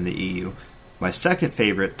within the EU. My second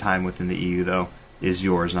favorite time within the EU, though, is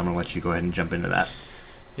yours, and I'm going to let you go ahead and jump into that.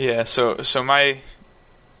 Yeah, so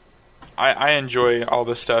I enjoy all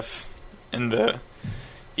the stuff in the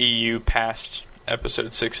EU past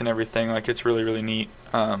episode 6 and everything. Like, it's really, really neat.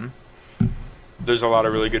 There's a lot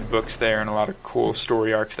of really good books there and a lot of cool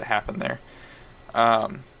story arcs that happen there.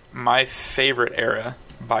 My favorite era,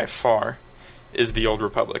 by far, is the Old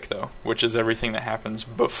Republic, though, which is everything that happens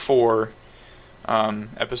before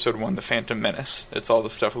Episode 1, The Phantom Menace. It's all the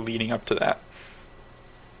stuff leading up to that.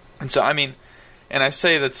 And so, I mean, and I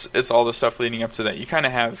say it's all the stuff leading up to that. You kind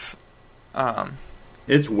of have...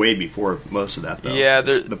 it's way before most of that, though. Yeah,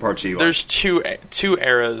 the parts you like. There's two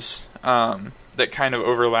eras that kind of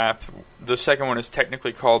overlap. The second one is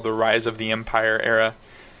technically called the Rise of the Empire era,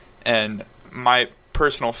 and my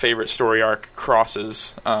personal favorite story arc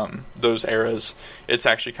crosses those eras. It's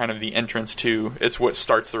actually kind of the entrance to... It's what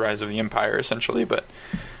starts the Rise of the Empire, essentially, but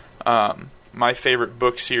my favorite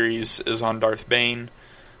book series is on Darth Bane.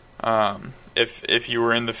 If you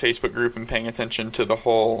were in the Facebook group and paying attention to the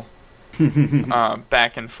whole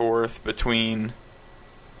back and forth between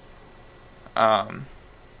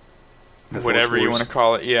whatever you want to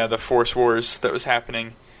call it, the Force Wars that was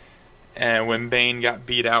happening, and when Bane got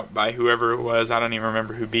beat out by whoever it was, I don't even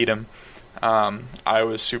remember who beat him, I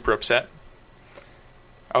was super upset.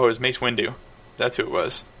 Oh, it was Mace Windu. That's who it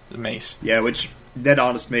was. It was Mace. Yeah, which, dead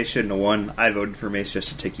honest, Mace shouldn't have won. I voted for Mace just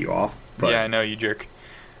to tick you off. But yeah, I know, you jerk.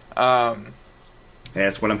 Yeah,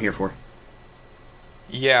 that's what I'm here for.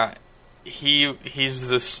 Yeah, he was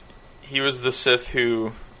the Sith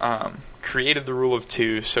who created the rule of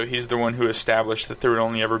 2, so he's the one who established that there would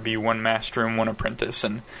only ever be one master and one apprentice,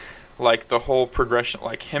 and like the whole progression,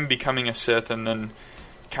 like him becoming a Sith and then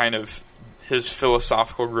kind of his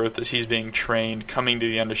philosophical growth as he's being trained, coming to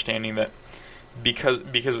the understanding that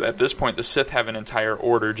because at this point the Sith have an entire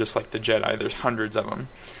order just like the Jedi, there's hundreds of them,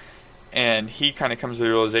 and he kind of comes to the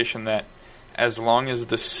realization that as long as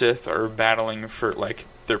the Sith are battling for like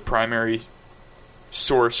their primary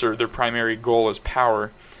source or their primary goal is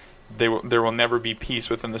power, there will never be peace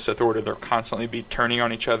within the Sith Order. They'll constantly be turning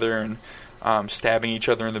on each other and stabbing each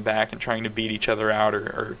other in the back and trying to beat each other out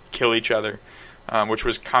or kill each other, which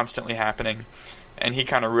was constantly happening. And he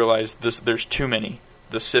kind of realized there's too many.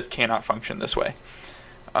 The Sith cannot function this way.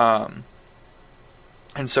 And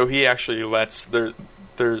so he actually lets...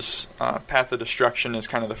 There's Path of Destruction is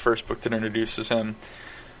kind of the first book that introduces him.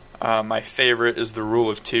 My favorite is The Rule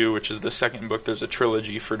of 2, which is the second book. There's a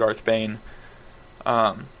trilogy for Darth Bane.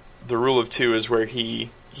 The Rule of 2 is where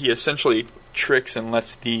he essentially tricks and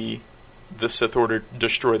lets the Sith Order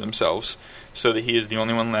destroy themselves so that he is the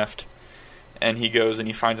only one left. And he goes and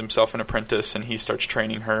he finds himself an apprentice and he starts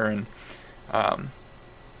training her, and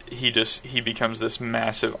he becomes this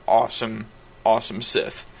massive, awesome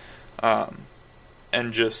Sith.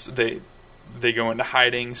 And just they go into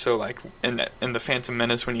hiding. So like in the Phantom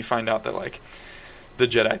Menace, when you find out that like the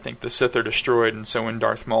Jedi think the Sith are destroyed, and so when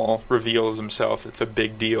Darth Maul reveals himself, it's a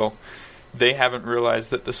big deal. They haven't realized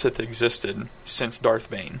that the Sith existed since Darth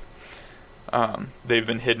Bane. They've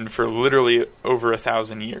been hidden for literally over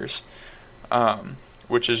 1,000 years,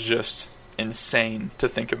 which is just insane to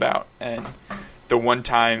think about. And the one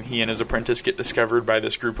time he and his apprentice get discovered by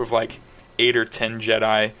this group of like 8 or 10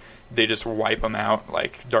 Jedi, they just wipe them out.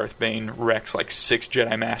 Like Darth Bane wrecks like 6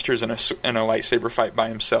 Jedi Masters in a lightsaber fight by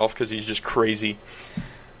himself because he's just crazy.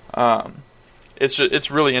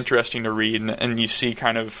 It's really interesting to read, and you see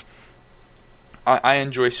kind of... I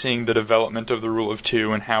enjoy seeing the development of the Rule of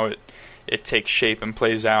 2 and how it takes shape and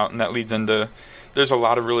plays out, and that leads into... There's a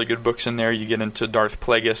lot of really good books in there. You get into Darth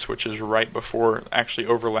Plagueis, which is right before... actually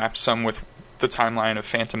overlaps some with the timeline of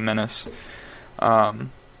Phantom Menace.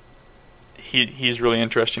 He's really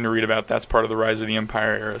interesting to read about. That's part of the Rise of the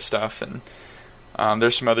Empire era stuff, and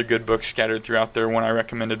there's some other good books scattered throughout there. One I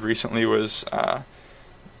recommended recently was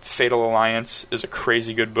Fatal Alliance. Is a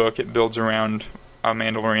crazy good book. It builds around a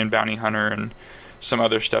Mandalorian bounty hunter and some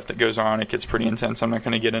other stuff that goes on. It gets pretty intense. I'm not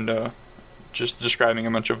going to get into just describing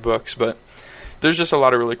a bunch of books, but there's just a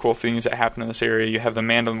lot of really cool things that happen in this area. You have the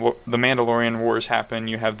Mandalorian Wars happen.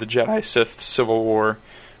 You have the Jedi-Sith Civil War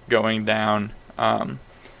going down.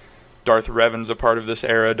 Darth Revan's a part of this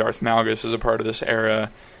era. Darth Malgus is a part of this era.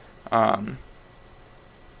 And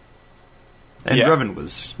yeah. Revan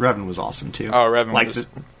was awesome too. Oh, Revan like was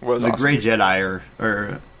the awesome. Grey Jedi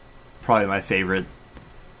are probably my favorite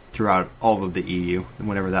throughout all of the EU.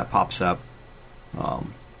 Whenever that pops up, but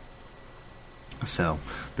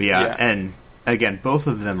yeah, and again, both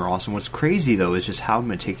of them are awesome. What's crazy though is just how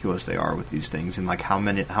meticulous they are with these things, and like how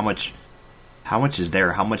much is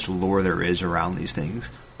there, how much lore there is around these things.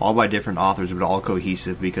 All by different authors, but all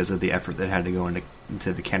cohesive because of the effort that had to go into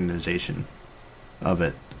the canonization of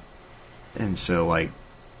it. And so, like,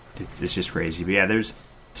 it's just crazy. But yeah,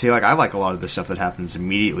 I like a lot of the stuff that happens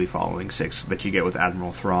immediately following 6 that you get with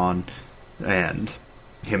Admiral Thrawn, and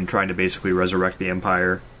him trying to basically resurrect the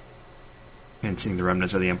Empire and seeing the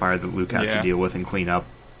remnants of the Empire that Luke has to deal with and clean up.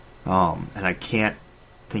 And I can't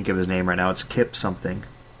think of his name right now. It's Kip something.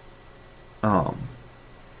 But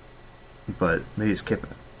maybe it's Kip.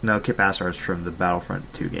 No, Kip Asar's from the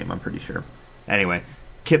Battlefront 2 game, I'm pretty sure. Anyway,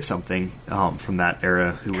 Kip something from that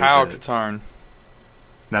era. Who Kyle was Katarn.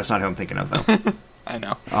 That's not who I'm thinking of, though. I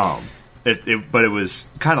know. But it was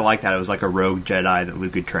kind of like that. It was like a rogue Jedi that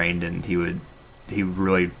Luke had trained, and he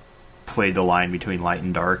really played the line between light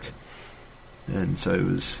and dark, and so it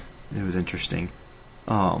was interesting.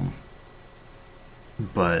 But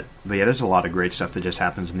yeah, there's a lot of great stuff that just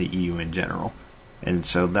happens in the EU in general, and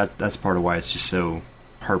so that's part of why it's just so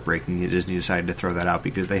heartbreaking that Disney decided to throw that out,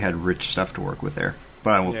 because they had rich stuff to work with there.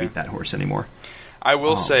 But I won't beat that horse anymore. I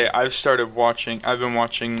will say I've been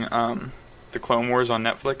watching the Clone Wars on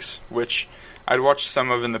Netflix, which I'd watched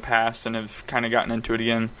some of in the past and have kind of gotten into it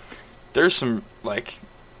again. There's some, like,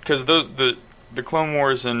 because the Clone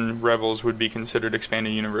Wars and Rebels would be considered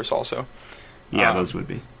expanded universe also. Yeah, those would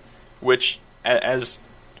be. Which,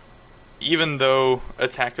 even though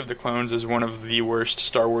Attack of the Clones is one of the worst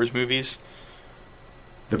Star Wars movies,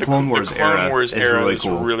 the Clone Wars era is really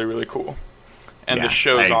cool. Really, really cool. And the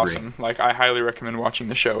show's awesome. Like, I highly recommend watching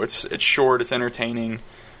the show. It's short, it's entertaining.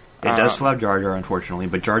 It does still have Jar Jar, unfortunately,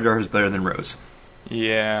 but Jar Jar is better than Rose.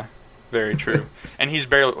 Yeah, very true. And he's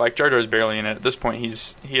barely, like, Jar Jar's barely in it at this point.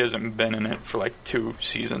 He hasn't been in it for like 2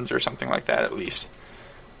 seasons or something like that, at least,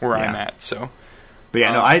 where I'm at. So, but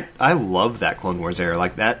yeah, no, I love that Clone Wars era.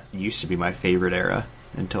 Like, that used to be my favorite era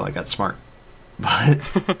until I got smart. But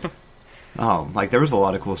like, there was a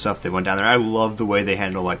lot of cool stuff that went down there. I love the way they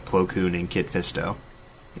handle, like, Plo Koon and Kit Fisto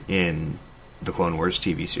in the Clone Wars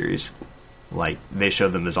TV series. Like, they show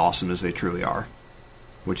them as awesome as they truly are,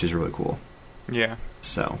 which is really cool. Yeah.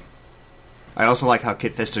 So, I also like how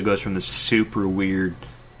Kit Fisto goes from this super weird,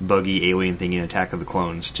 buggy alien thing in Attack of the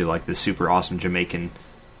Clones to, like, the super awesome Jamaican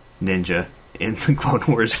ninja in the Clone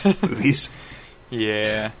Wars movies.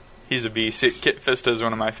 Yeah. He's a beast. Kit Fisto is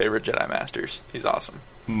one of my favorite Jedi Masters. He's awesome.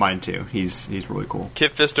 Mine too. He's really cool.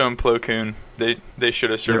 Kit Fisto and Plo Koon, they should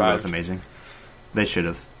have survived. They're both amazing. They should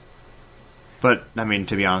have. But, I mean,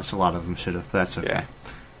 to be honest, a lot of them should have. But that's okay. Yeah.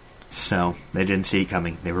 So, they didn't see it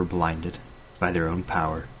coming. They were blinded by their own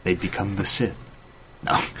power. They'd become the Sith.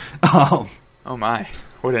 No. Oh my.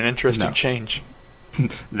 What an interesting change.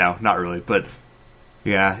 No, not really. But,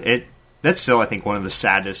 yeah, that's still, I think, one of the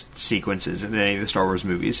saddest sequences in any of the Star Wars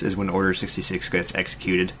movies, is when Order 66 gets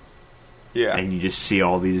executed. Yeah. And you just see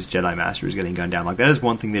all these Jedi Masters getting gunned down. Like, that is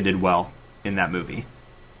one thing they did well in that movie.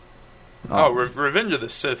 Revenge of the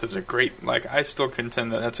Sith is a great... Like, I still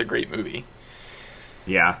contend that that's a great movie.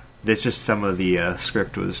 Yeah. It's just some of the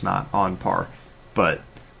script was not on par. But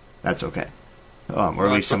that's okay. Or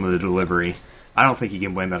at least some of the delivery. I don't think you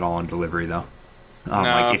can blame that all on delivery, though. No,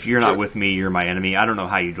 like, if you're not with me, you're my enemy. I don't know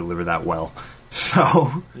how you deliver that well.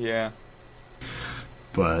 So... Yeah.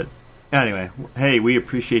 But, anyway. Hey, we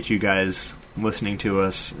appreciate you guys listening to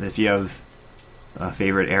us. If you have a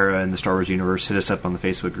favorite era in the Star Wars universe, hit us up on the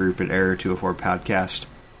Facebook group at Error 204 Podcast.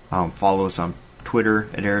 Follow us on Twitter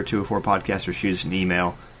at Error 204 Podcast, or shoot us an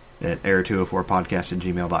email at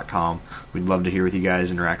error204podcast@gmail.com. We'd love to hear with you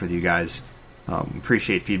guys, interact with you guys.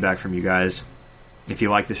 Appreciate feedback from you guys. If you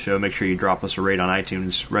like the show, make sure you drop us a rate on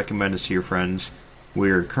iTunes. Recommend us to your friends.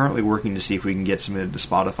 We're currently working to see if we can get submitted to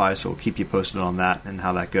Spotify, so we'll keep you posted on that and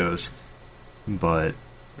how that goes. But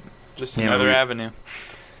just another avenue.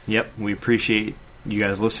 Yep, we appreciate you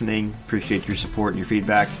guys listening, appreciate your support and your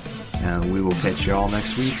feedback, and we will catch you all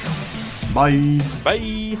next week. Bye!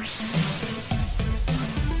 Bye!